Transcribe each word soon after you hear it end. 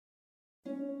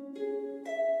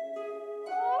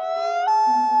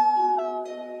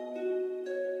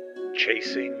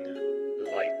Chasing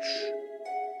Lights.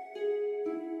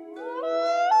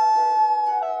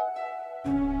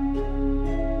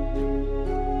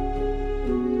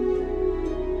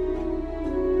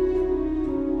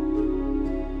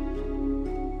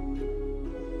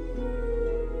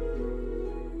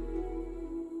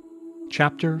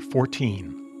 Chapter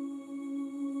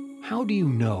 14. How do you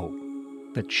know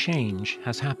that change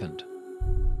has happened?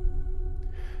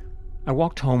 I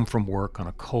walked home from work on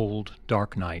a cold,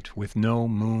 dark night with no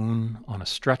moon on a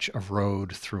stretch of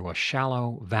road through a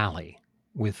shallow valley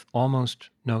with almost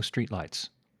no streetlights.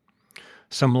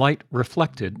 Some light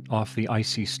reflected off the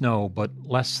icy snow, but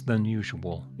less than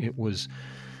usual. It was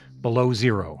below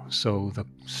zero, so the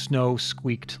snow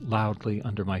squeaked loudly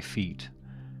under my feet.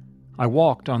 I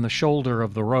walked on the shoulder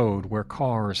of the road where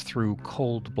cars threw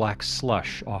cold black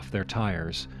slush off their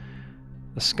tires.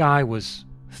 The sky was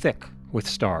thick with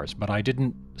stars, but I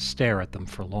didn't stare at them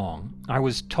for long. I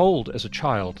was told as a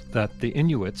child that the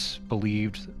Inuits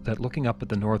believed that looking up at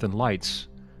the northern lights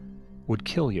would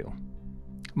kill you.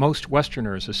 Most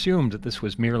Westerners assumed that this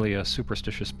was merely a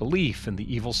superstitious belief in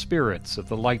the evil spirits of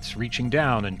the lights reaching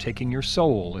down and taking your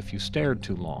soul if you stared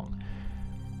too long.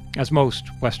 As most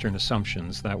Western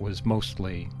assumptions, that was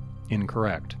mostly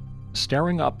incorrect.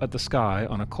 Staring up at the sky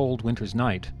on a cold winter's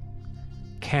night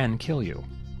can kill you.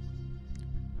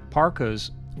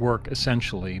 Parkas work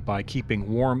essentially by keeping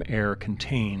warm air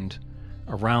contained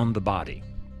around the body.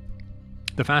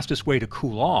 The fastest way to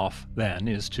cool off, then,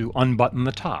 is to unbutton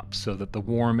the top so that the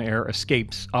warm air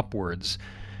escapes upwards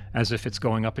as if it's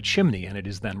going up a chimney, and it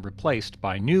is then replaced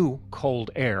by new cold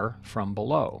air from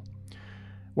below.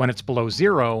 When it's below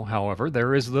zero, however,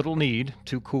 there is little need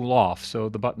to cool off, so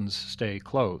the buttons stay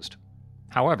closed.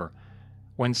 However,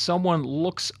 when someone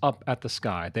looks up at the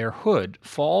sky, their hood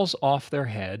falls off their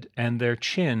head and their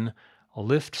chin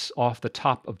lifts off the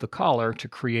top of the collar to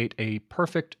create a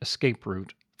perfect escape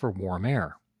route for warm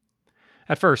air.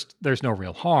 At first, there's no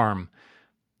real harm,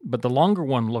 but the longer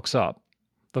one looks up,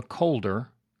 the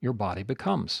colder your body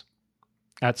becomes.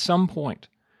 At some point,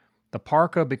 the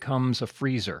parka becomes a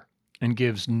freezer and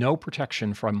gives no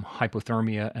protection from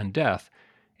hypothermia and death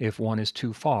if one is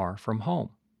too far from home.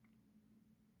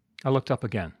 I looked up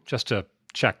again, just to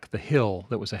check the hill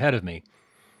that was ahead of me.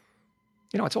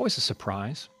 It's always a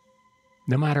surprise,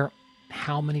 no matter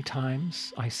how many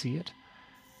times I see it.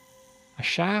 A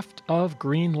shaft of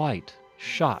green light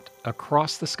shot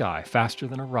across the sky faster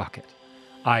than a rocket.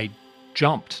 I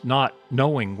jumped, not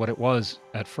knowing what it was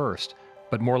at first,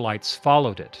 but more lights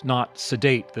followed it, not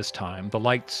sedate this time. The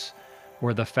lights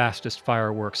were the fastest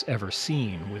fireworks ever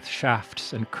seen, with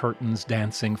shafts and curtains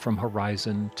dancing from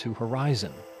horizon to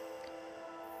horizon.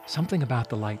 Something about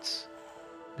the lights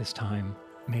this time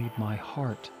made my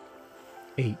heart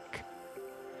ache.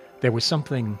 There was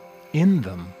something in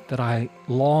them that I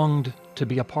longed to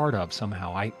be a part of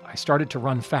somehow. I started to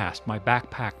run fast, my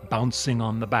backpack bouncing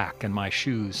on the back and my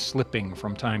shoes slipping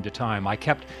from time to time. I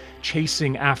kept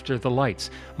chasing after the lights.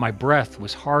 My breath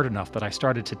was hard enough that I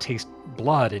started to taste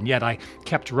blood, and yet I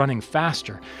kept running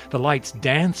faster. The lights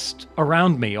danced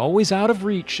around me, always out of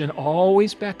reach and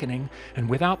always beckoning, and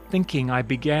without thinking I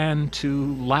began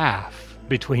to laugh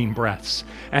between breaths.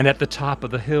 And at the top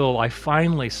of the hill, I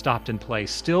finally stopped in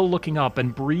place, still looking up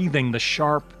and breathing the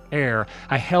sharp air.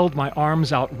 I held my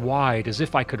arms out wide as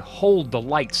if I could hold the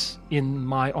lights in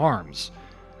my arms.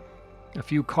 A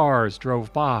few cars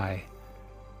drove by,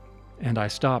 and I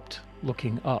stopped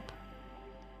looking up.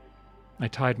 I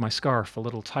tied my scarf a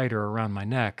little tighter around my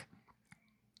neck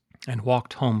and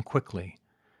walked home quickly,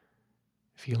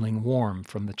 feeling warm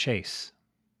from the chase.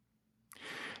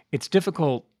 It's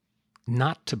difficult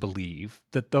not to believe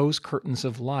that those curtains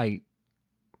of light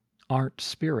aren't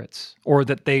spirits, or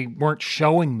that they weren't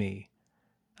showing me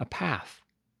a path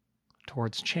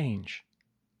towards change.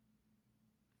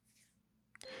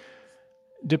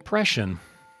 Depression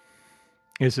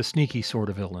is a sneaky sort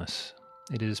of illness.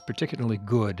 It is particularly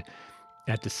good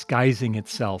at disguising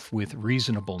itself with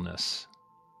reasonableness.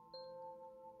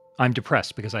 I'm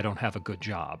depressed because I don't have a good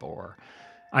job, or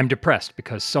I'm depressed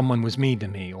because someone was mean to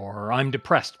me, or I'm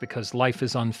depressed because life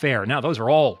is unfair. Now, those are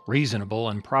all reasonable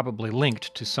and probably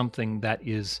linked to something that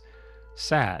is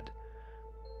sad.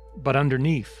 But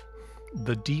underneath,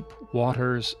 the deep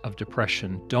waters of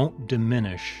depression don't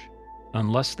diminish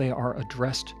unless they are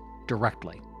addressed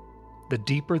directly. The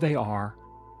deeper they are,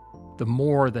 the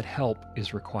more that help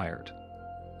is required.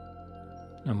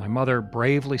 Now, my mother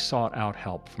bravely sought out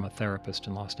help from a therapist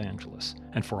in Los Angeles,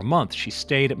 and for a month she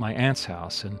stayed at my aunt's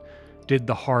house and did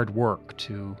the hard work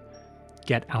to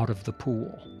get out of the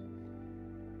pool.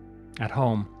 At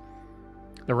home,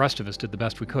 the rest of us did the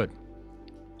best we could.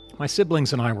 My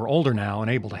siblings and I were older now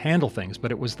and able to handle things,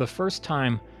 but it was the first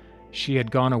time she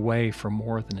had gone away for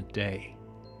more than a day.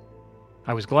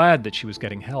 I was glad that she was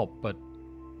getting help, but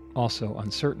also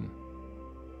uncertain.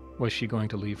 Was she going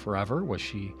to leave forever? Was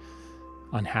she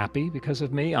unhappy because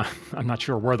of me? I'm not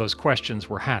sure where those questions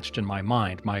were hatched in my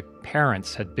mind. My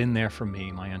parents had been there for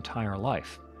me my entire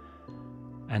life,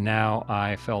 and now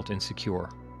I felt insecure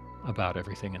about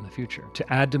everything in the future.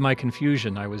 To add to my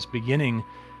confusion, I was beginning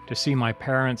to see my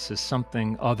parents as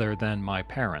something other than my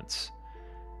parents.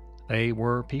 They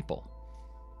were people.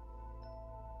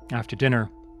 After dinner,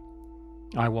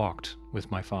 I walked with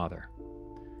my father.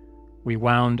 We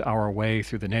wound our way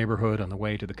through the neighborhood on the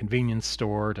way to the convenience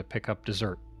store to pick up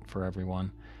dessert for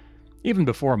everyone. Even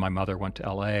before my mother went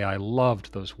to LA, I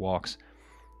loved those walks,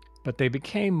 but they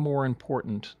became more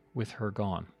important with her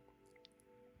gone.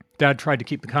 Dad tried to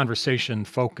keep the conversation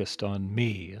focused on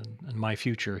me and my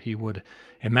future. He would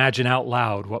imagine out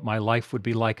loud what my life would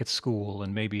be like at school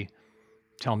and maybe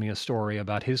tell me a story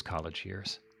about his college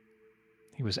years.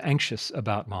 He was anxious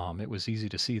about Mom. It was easy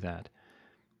to see that.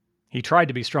 He tried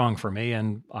to be strong for me,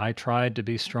 and I tried to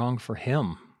be strong for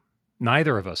him.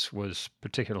 Neither of us was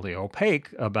particularly opaque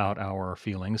about our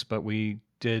feelings, but we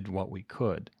did what we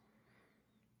could.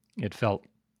 It felt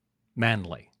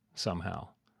manly somehow.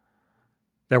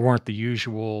 There weren't the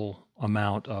usual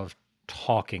amount of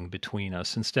talking between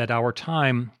us. Instead, our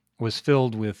time was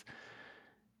filled with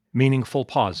meaningful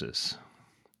pauses,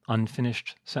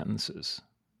 unfinished sentences,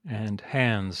 and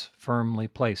hands firmly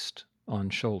placed on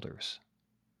shoulders.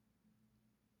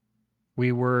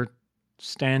 We were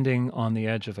standing on the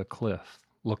edge of a cliff,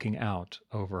 looking out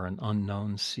over an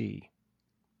unknown sea.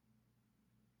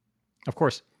 Of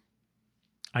course,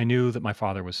 I knew that my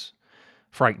father was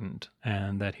frightened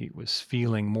and that he was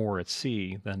feeling more at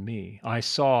sea than me. I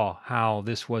saw how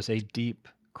this was a deep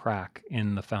crack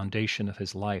in the foundation of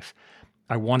his life.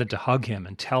 I wanted to hug him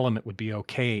and tell him it would be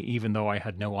okay, even though I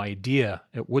had no idea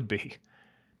it would be.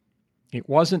 It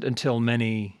wasn't until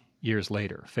many years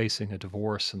later, facing a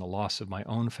divorce and the loss of my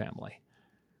own family,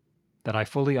 that I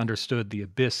fully understood the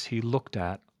abyss he looked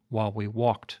at while we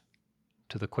walked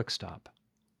to the quick stop.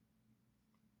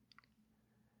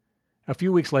 A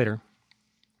few weeks later,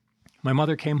 my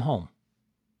mother came home.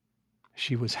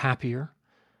 She was happier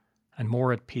and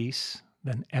more at peace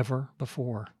than ever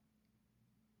before.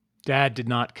 Dad did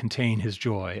not contain his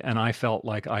joy, and I felt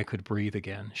like I could breathe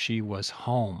again. She was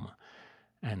home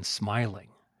and smiling.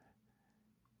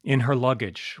 In her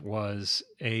luggage was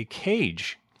a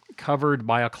cage covered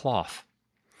by a cloth.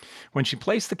 When she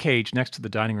placed the cage next to the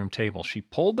dining room table, she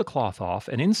pulled the cloth off,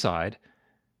 and inside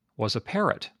was a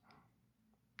parrot,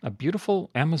 a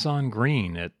beautiful Amazon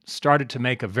green. It started to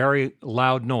make a very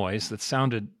loud noise that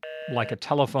sounded like a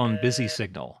telephone busy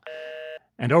signal.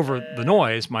 And over the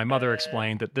noise, my mother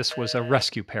explained that this was a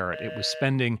rescue parrot. It was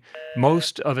spending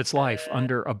most of its life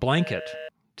under a blanket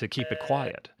to keep it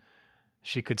quiet.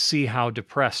 She could see how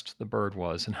depressed the bird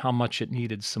was and how much it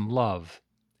needed some love,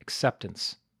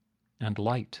 acceptance, and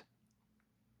light.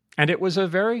 And it was a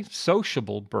very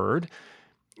sociable bird.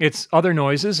 Its other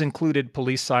noises included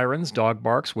police sirens, dog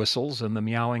barks, whistles, and the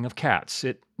meowing of cats.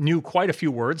 It knew quite a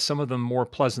few words, some of them more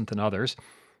pleasant than others.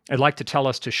 It liked to tell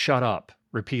us to shut up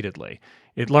repeatedly.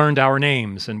 It learned our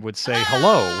names and would say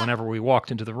hello whenever we walked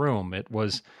into the room. It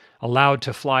was allowed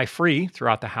to fly free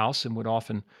throughout the house and would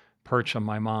often perch on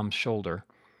my mom's shoulder.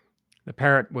 The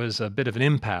parrot was a bit of an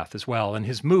empath as well, and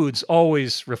his moods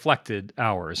always reflected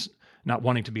ours. Not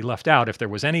wanting to be left out, if there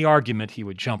was any argument, he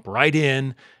would jump right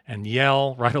in and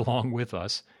yell right along with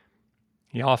us.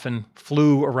 He often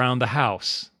flew around the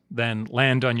house, then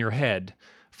land on your head,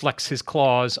 flex his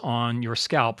claws on your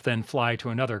scalp, then fly to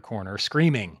another corner,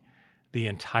 screaming the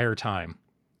entire time.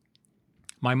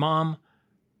 My mom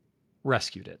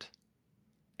rescued it,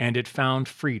 and it found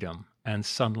freedom and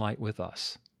sunlight with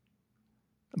us.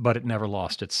 But it never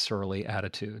lost its surly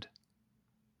attitude.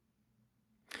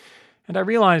 And I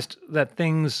realized that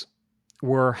things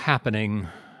were happening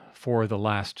for the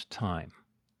last time.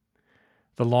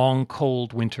 The long,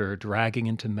 cold winter dragging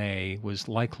into May was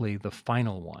likely the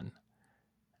final one,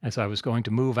 as I was going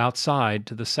to move outside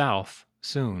to the south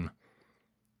soon.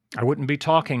 I wouldn't be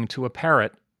talking to a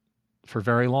parrot for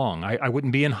very long. I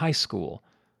wouldn't be in high school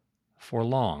for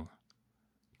long.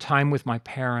 Time with my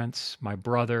parents, my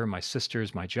brother, my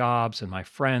sisters, my jobs, and my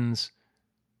friends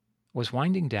was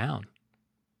winding down.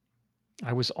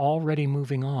 I was already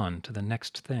moving on to the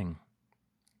next thing.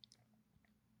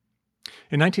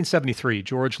 In 1973,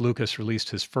 George Lucas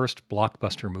released his first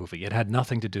blockbuster movie. It had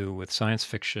nothing to do with science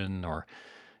fiction or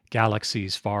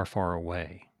galaxies far, far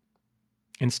away.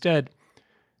 Instead,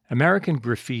 American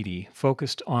Graffiti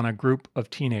focused on a group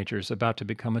of teenagers about to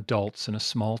become adults in a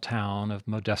small town of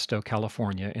Modesto,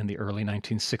 California in the early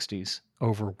 1960s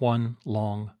over one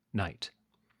long night.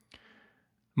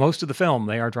 Most of the film,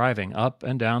 they are driving up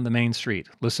and down the main street,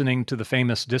 listening to the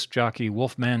famous disc jockey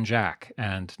Wolfman Jack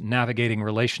and navigating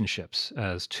relationships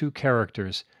as two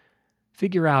characters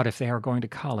figure out if they are going to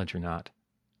college or not.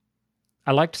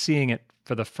 I liked seeing it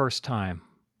for the first time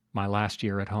my last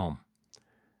year at home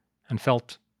and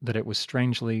felt that it was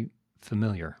strangely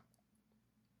familiar.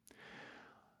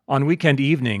 On weekend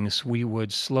evenings, we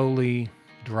would slowly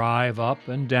drive up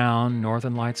and down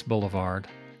Northern Lights Boulevard,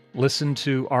 listen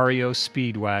to REO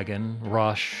Speedwagon,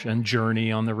 Rush, and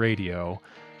Journey on the radio,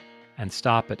 and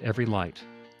stop at every light.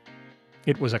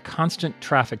 It was a constant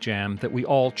traffic jam that we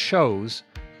all chose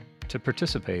to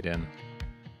participate in.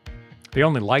 The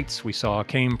only lights we saw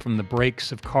came from the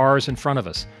brakes of cars in front of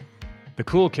us. The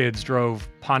cool kids drove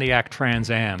Pontiac Trans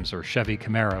Ams or Chevy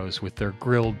Camaros with their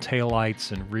grilled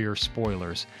taillights and rear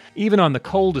spoilers. Even on the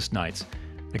coldest nights,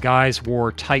 the guys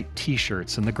wore tight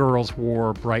t-shirts and the girls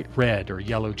wore bright red or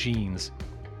yellow jeans.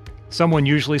 Someone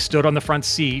usually stood on the front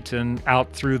seat and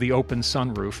out through the open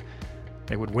sunroof.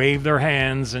 They would wave their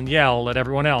hands and yell at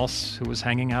everyone else who was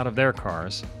hanging out of their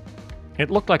cars.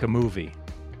 It looked like a movie,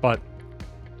 but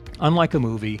unlike a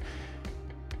movie,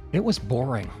 it was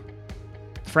boring.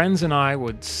 Friends and I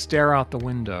would stare out the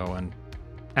window and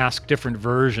ask different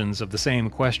versions of the same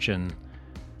question.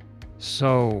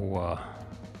 So,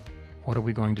 what are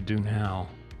we going to do now?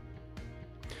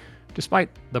 Despite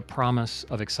the promise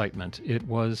of excitement, it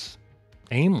was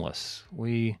aimless.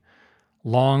 We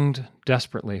longed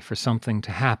desperately for something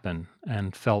to happen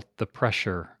and felt the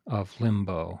pressure of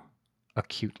limbo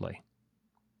acutely.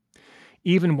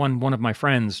 Even when one of my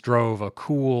friends drove a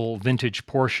cool vintage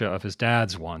Porsche of his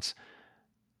dad's once,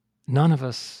 none of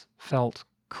us felt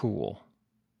cool.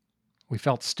 We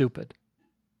felt stupid.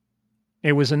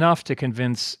 It was enough to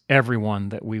convince everyone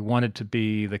that we wanted to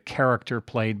be the character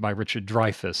played by Richard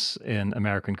Dreyfuss in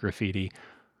American Graffiti,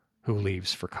 who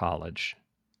leaves for college.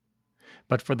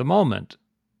 But for the moment,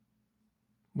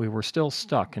 we were still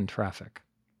stuck in traffic.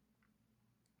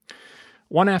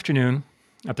 One afternoon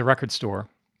at the record store,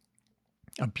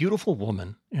 a beautiful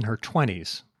woman in her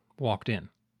 20s walked in.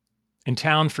 In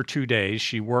town for 2 days,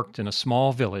 she worked in a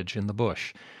small village in the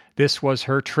bush. This was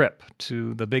her trip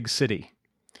to the big city.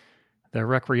 The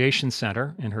recreation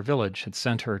center in her village had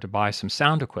sent her to buy some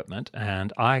sound equipment,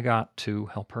 and I got to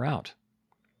help her out.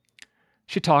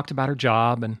 She talked about her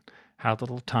job and how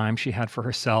little time she had for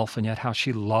herself, and yet how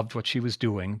she loved what she was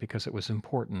doing because it was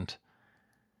important.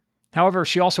 However,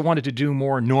 she also wanted to do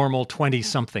more normal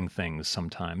 20-something things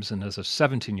sometimes, and as a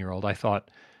 17-year-old, I thought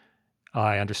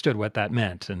I understood what that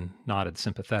meant and nodded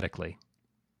sympathetically.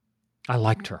 I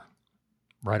liked her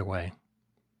right away.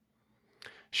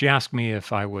 She asked me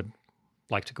if I would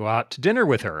like to go out to dinner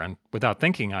with her, and without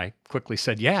thinking, I quickly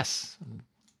said yes.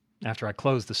 After I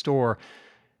closed the store,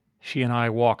 she and I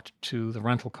walked to the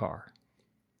rental car.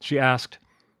 She asked,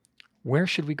 "Where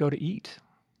should we go to eat?"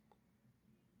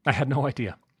 I had no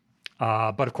idea.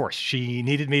 But of course, she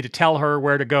needed me to tell her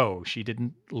where to go. She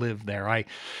didn't live there. I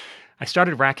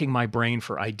started racking my brain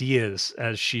for ideas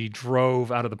as she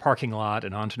drove out of the parking lot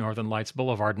and onto Northern Lights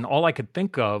Boulevard, and all I could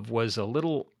think of was a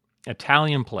little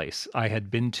Italian place I had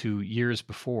been to years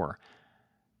before.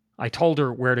 I told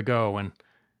her where to go and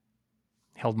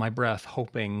held my breath,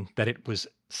 hoping that it was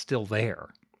still there.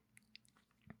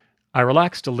 I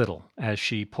relaxed a little as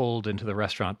she pulled into the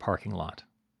restaurant parking lot.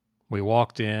 We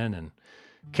walked in and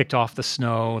kicked off the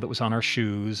snow that was on our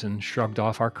shoes and shrugged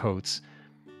off our coats.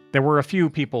 There were a few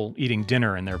people eating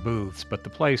dinner in their booths, but the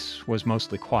place was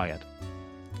mostly quiet.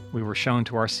 We were shown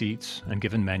to our seats and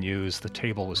given menus. The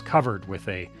table was covered with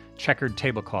a checkered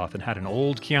tablecloth and had an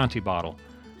old Chianti bottle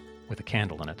with a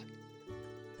candle in it.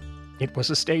 It was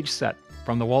a stage set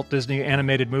from the Walt Disney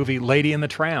animated movie Lady and the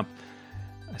Tramp.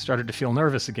 I started to feel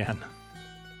nervous again.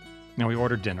 Now we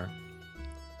ordered dinner,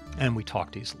 and we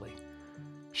talked easily.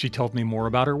 She told me more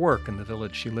about her work in the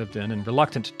village she lived in, and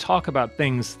reluctant to talk about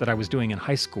things that I was doing in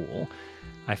high school,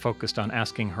 I focused on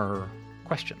asking her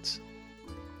questions.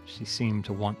 She seemed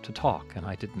to want to talk, and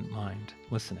I didn't mind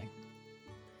listening.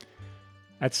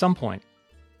 At some point,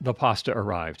 the pasta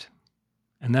arrived,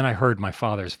 and then I heard my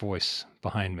father's voice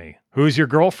behind me. "Who's your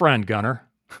girlfriend, Gunner?"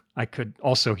 I could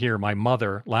also hear my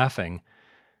mother laughing.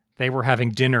 They were having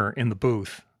dinner in the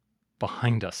booth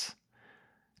behind us.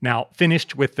 Now,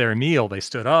 finished with their meal, they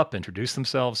stood up, introduced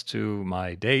themselves to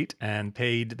my date, and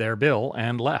paid their bill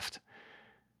and left.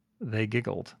 They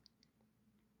giggled.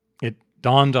 It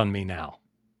dawned on me now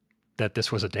that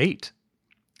this was a date.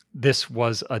 this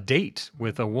was a date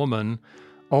with a woman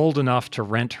old enough to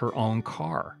rent her own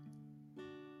car.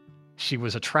 She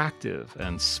was attractive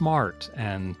and smart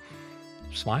and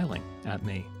smiling at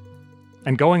me.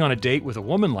 And going on a date with a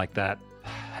woman like that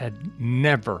had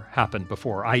never happened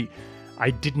before. I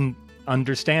didn't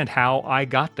understand how I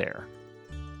got there.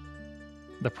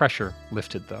 The pressure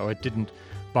lifted, though. It didn't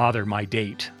bother my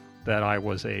date that I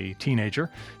was a teenager.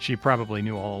 She probably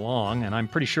knew all along, and I'm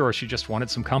pretty sure she just wanted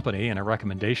some company and a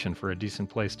recommendation for a decent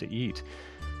place to eat.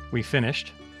 We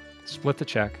finished, split the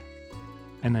check,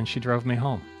 and then she drove me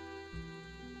home.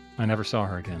 I never saw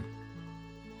her again.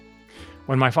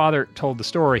 When my father told the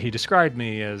story, he described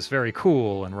me as very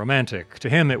cool and romantic. To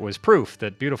him, it was proof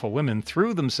that beautiful women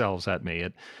threw themselves at me.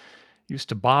 It used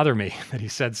to bother me that he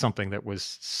said something that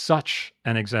was such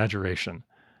an exaggeration.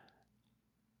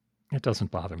 It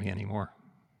doesn't bother me anymore.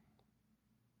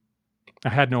 I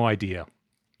had no idea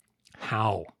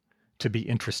how to be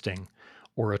interesting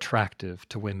or attractive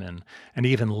to women, and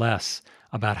even less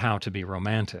about how to be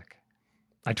romantic.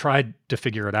 I tried to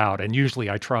figure it out, and usually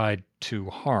I tried too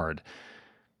hard.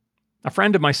 A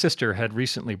friend of my sister had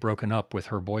recently broken up with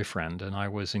her boyfriend, and I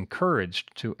was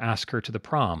encouraged to ask her to the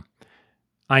prom.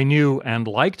 I knew and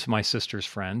liked my sister's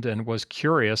friend and was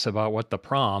curious about what the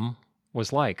prom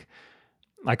was like.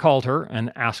 I called her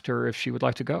and asked her if she would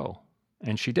like to go,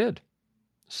 and she did.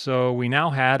 So we now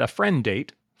had a friend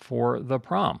date for the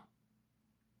prom.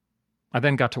 I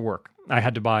then got to work. I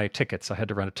had to buy tickets. I had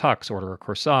to rent a tux, order a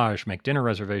corsage, make dinner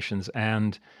reservations,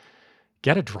 and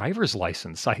get a driver's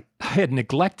license. I had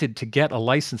neglected to get a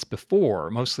license before,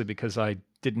 mostly because I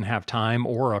didn't have time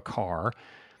or a car.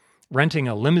 Renting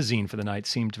a limousine for the night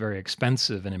seemed very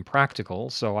expensive and impractical,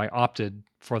 so I opted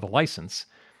for the license.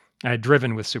 I had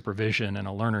driven with supervision and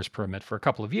a learner's permit for a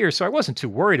couple of years, so I wasn't too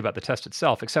worried about the test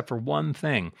itself, except for one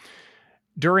thing.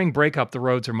 During breakup, the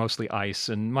roads are mostly ice,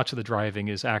 and much of the driving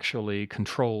is actually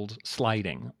controlled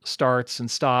sliding. Starts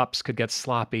and stops could get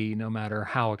sloppy no matter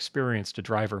how experienced a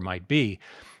driver might be.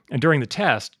 And during the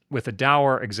test, with a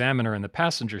dour examiner in the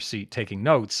passenger seat taking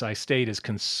notes, I stayed as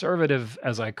conservative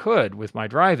as I could with my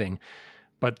driving,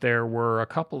 but there were a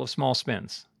couple of small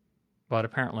spins. But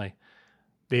apparently,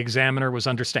 the examiner was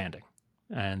understanding,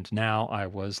 and now I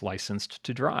was licensed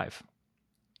to drive.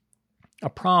 A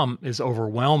prom is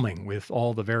overwhelming with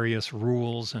all the various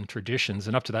rules and traditions,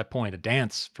 and up to that point, a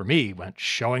dance, for me, meant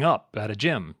showing up at a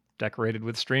gym, decorated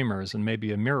with streamers and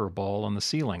maybe a mirror ball on the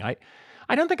ceiling. I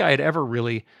don't think I had ever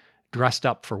really dressed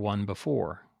up for one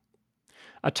before.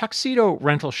 A tuxedo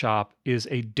rental shop is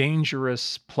a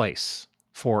dangerous place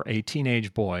for a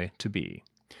teenage boy to be.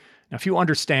 Now, if you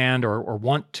understand or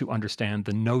want to understand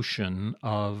the notion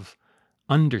of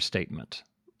understatement,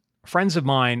 friends of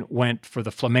mine went for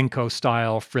the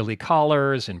flamenco-style frilly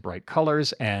collars in bright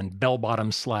colors and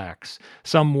bell-bottom slacks.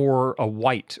 Some wore a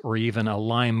white or even a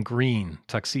lime green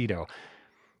tuxedo.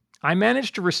 I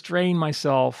managed to restrain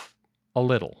myself a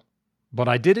little, but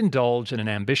I did indulge in an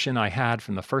ambition I had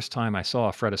from the first time I saw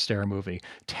a Fred Astaire movie,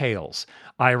 Tales.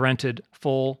 I rented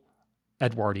full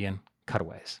Edwardian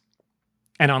cutaways.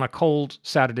 And on a cold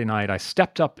Saturday night, I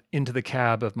stepped up into the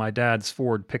cab of my dad's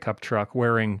Ford pickup truck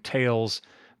wearing Tales,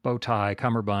 bow tie,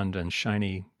 cummerbund, and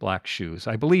shiny black shoes.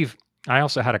 I believe I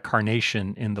also had a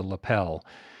carnation in the lapel.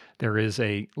 There is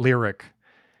a lyric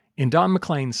in Don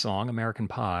McLean's song, American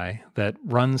Pie, that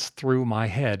runs through my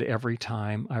head every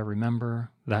time I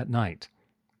remember that night.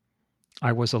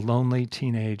 I was a lonely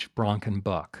teenage Bronco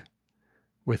buck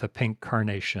with a pink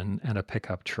carnation and a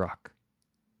pickup truck.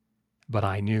 But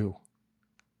I knew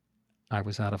I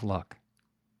was out of luck.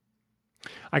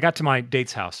 I got to my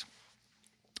date's house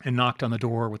and knocked on the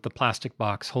door with the plastic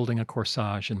box holding a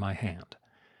corsage in my hand.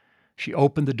 She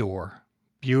opened the door,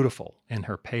 beautiful in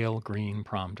her pale green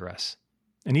prom dress.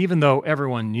 And even though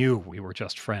everyone knew we were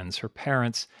just friends, her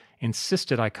parents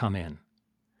insisted I come in.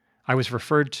 I was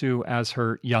referred to as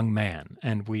her young man,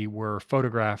 and we were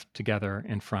photographed together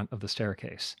in front of the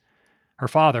staircase. Her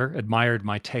father admired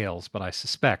my tails, but I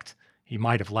suspect he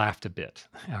might have laughed a bit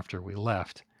after we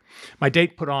left. My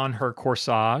date put on her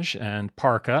corsage and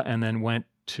parka and then went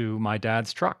to my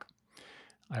dad's truck.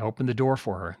 I opened the door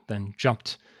for her, then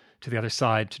jumped to the other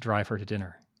side to drive her to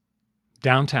dinner.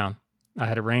 Downtown, I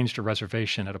had arranged a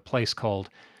reservation at a place called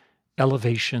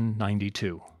Elevation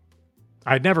 92.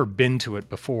 I had never been to it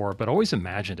before, but always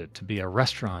imagined it to be a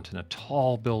restaurant in a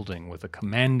tall building with a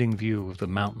commanding view of the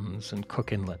mountains and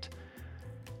Cook Inlet.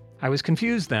 I was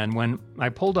confused then when I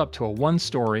pulled up to a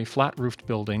one-story, flat-roofed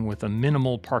building with a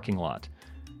minimal parking lot.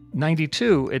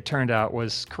 92, it turned out,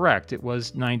 was correct. It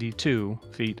was 92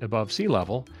 feet above sea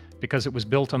level because it was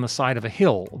built on the side of a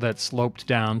hill that sloped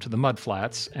down to the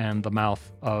mudflats and the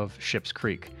mouth of Ships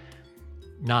Creek.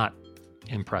 Not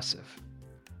impressive.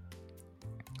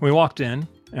 We walked in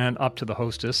and up to the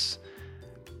hostess.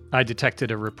 I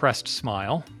detected a repressed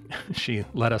smile. She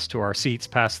led us to our seats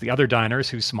past the other diners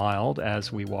who smiled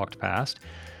as we walked past.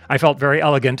 I felt very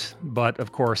elegant, but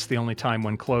of course the only time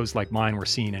when clothes like mine were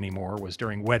seen anymore was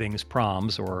during weddings,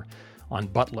 proms, or on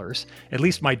butlers. At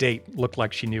least my date looked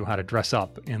like she knew how to dress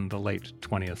up in the late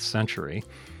 20th century.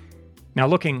 Now,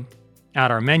 looking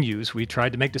at our menus, we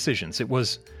tried to make decisions. It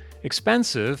was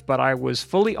expensive, but I was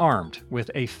fully armed with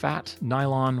a fat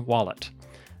nylon wallet.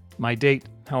 My date,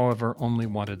 however, only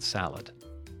wanted salad.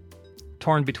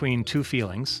 Torn between two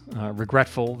feelings,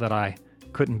 regretful that I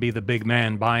couldn't be the big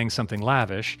man buying something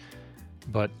lavish,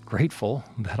 but grateful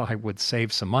that I would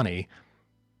save some money,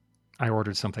 I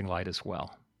ordered something light as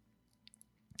well.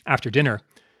 After dinner,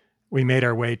 we made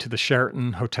our way to the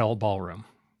Sheraton Hotel ballroom.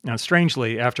 Now,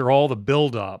 strangely, after all the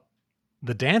build-up,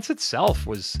 the dance itself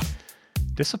was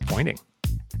disappointing.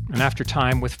 And after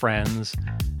time with friends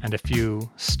and a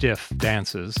few stiff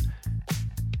dances,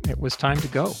 it was time to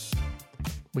go.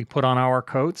 We put on our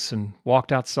coats and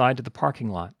walked outside to the parking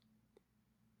lot.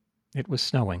 It was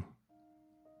snowing.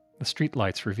 The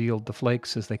streetlights revealed the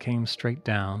flakes as they came straight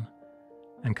down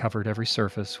and covered every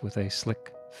surface with a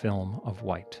slick film of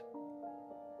white.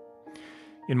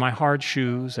 In my hard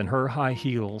shoes and her high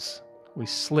heels, we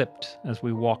slipped as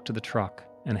we walked to the truck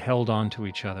and held on to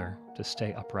each other to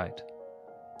stay upright.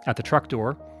 At the truck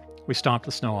door, we stomped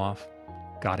the snow off,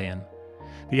 got in.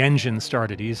 The engine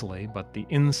started easily, but the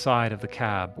inside of the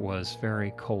cab was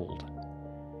very cold.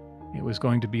 It was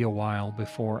going to be a while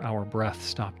before our breath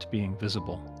stopped being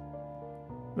visible.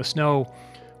 The snow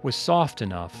was soft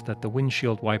enough that the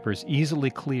windshield wipers easily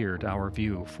cleared our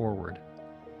view forward.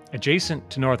 Adjacent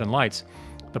to Northern Lights,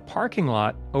 the parking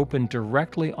lot opened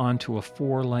directly onto a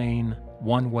 4-lane,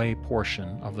 one-way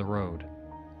portion of the road.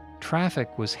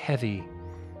 Traffic was heavy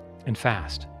and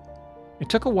fast. It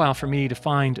took a while for me to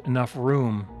find enough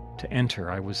room to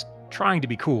enter. I was trying to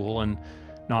be cool and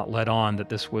not let on that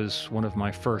this was one of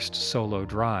my first solo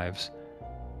drives.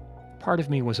 Part of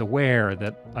me was aware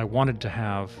that I wanted to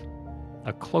have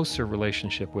a closer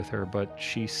relationship with her, but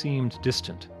she seemed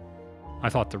distant. I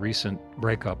thought the recent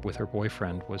breakup with her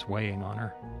boyfriend was weighing on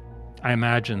her. I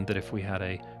imagined that if we had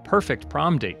a perfect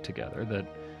prom date together, that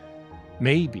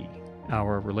maybe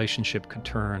our relationship could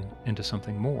turn into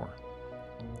something more.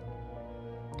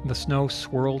 The snow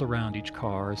swirled around each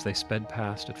car as they sped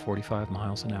past at 45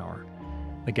 miles an hour.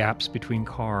 The gaps between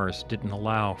cars didn't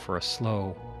allow for a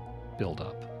slow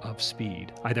buildup of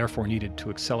speed. I therefore needed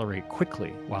to accelerate quickly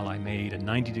while I made a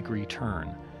 90-degree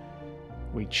turn.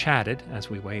 We chatted as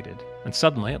we waited, and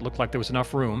suddenly it looked like there was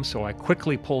enough room, so I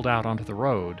quickly pulled out onto the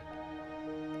road.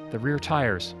 The rear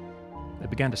tires, they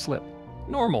began to slip.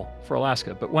 Normal for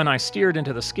Alaska, but when I steered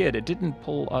into the skid, it didn't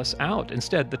pull us out.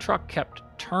 Instead, the truck kept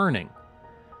turning,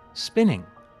 spinning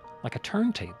like a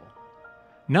turntable.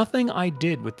 Nothing I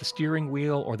did with the steering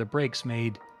wheel or the brakes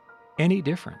made any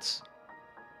difference.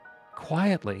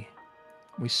 Quietly,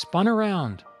 we spun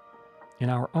around in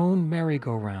our own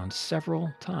merry-go-round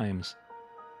several times.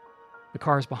 The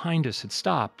cars behind us had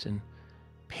stopped and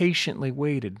patiently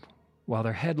waited while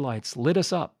their headlights lit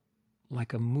us up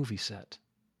like a movie set.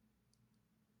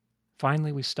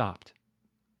 Finally, we stopped,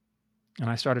 and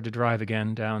I started to drive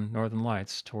again down Northern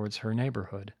Lights towards her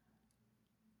neighborhood.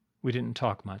 We didn't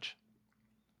talk much.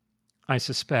 I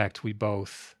suspect we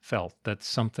both felt that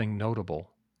something notable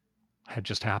had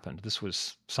just happened. This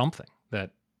was something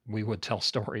that we would tell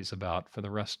stories about for the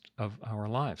rest of our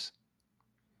lives.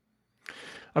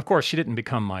 Of course, she didn't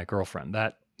become my girlfriend.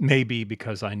 That may be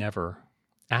because I never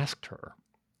asked her.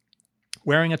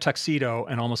 Wearing a tuxedo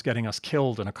and almost getting us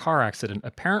killed in a car accident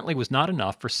apparently was not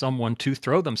enough for someone to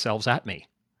throw themselves at me.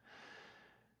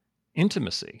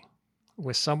 Intimacy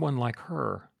with someone like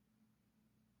her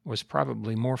was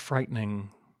probably more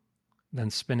frightening than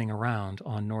spinning around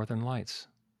on Northern Lights.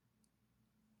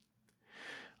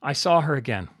 I saw her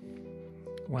again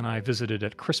when I visited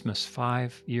at Christmas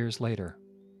 5 years later.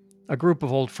 A group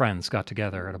of old friends got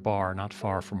together at a bar not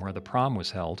far from where the prom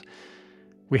was held.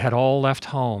 We had all left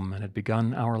home and had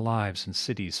begun our lives in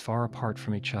cities far apart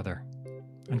from each other.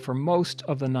 And for most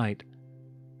of the night,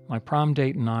 my prom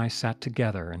date and I sat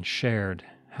together and shared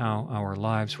how our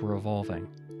lives were evolving.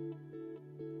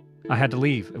 I had to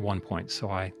leave at one point,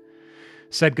 so I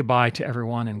said goodbye to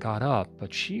everyone and got up,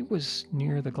 but she was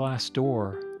near the glass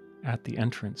door at the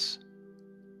entrance.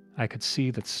 I could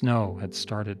see that snow had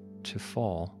started to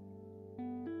fall.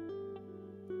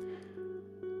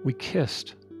 We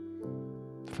kissed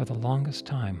for the longest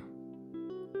time.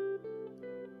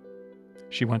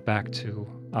 She went back to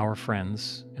our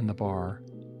friends in the bar,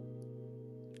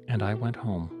 and I went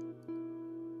home.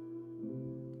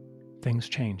 Things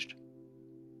changed.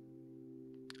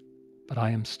 But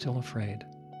I am still afraid.